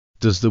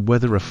Does the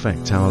weather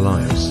affect our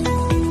lives?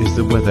 Is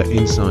the weather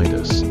inside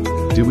us?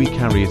 Do we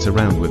carry it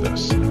around with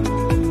us?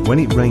 When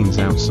it rains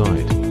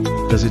outside,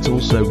 does it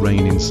also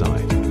rain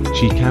inside?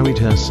 She carried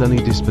her sunny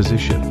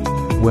disposition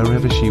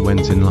wherever she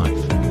went in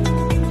life.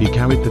 He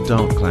carried the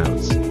dark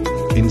clouds.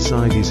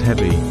 Inside his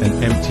heavy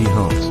and empty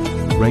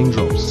heart,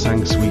 raindrops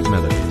sang sweet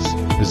melodies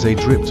as they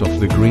dripped off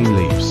the green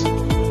leaves.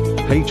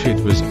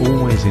 Hatred was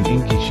always in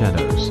inky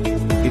shadows.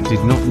 It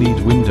did not need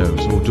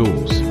windows or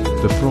doors.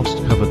 The frost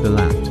covered the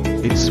land.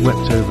 It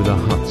swept over the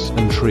huts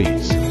and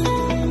trees.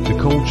 The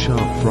cold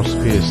sharp frost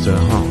pierced her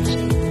heart.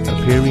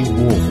 Appearing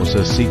warm was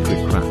her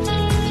secret craft.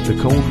 The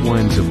cold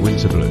winds of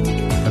winter blew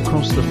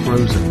across the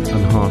frozen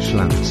and harsh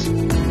lands.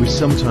 We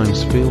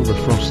sometimes feel the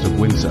frost of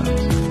winter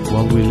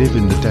while we live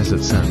in the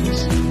desert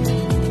sands.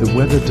 The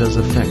weather does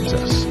affect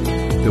us,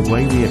 the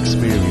way we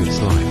experience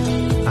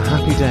life. A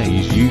happy day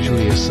is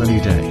usually a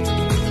sunny day.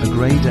 A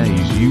grey day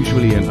is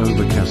usually an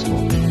overcast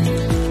one.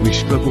 We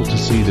struggle to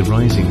see the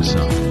rising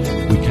sun.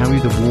 We carry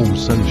the warm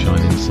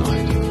sunshine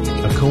inside.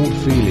 A cold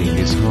feeling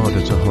is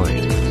harder to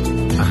hide.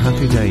 A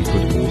happy day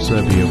could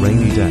also be a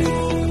rainy day.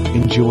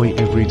 Enjoy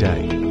every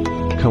day,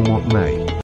 come what may.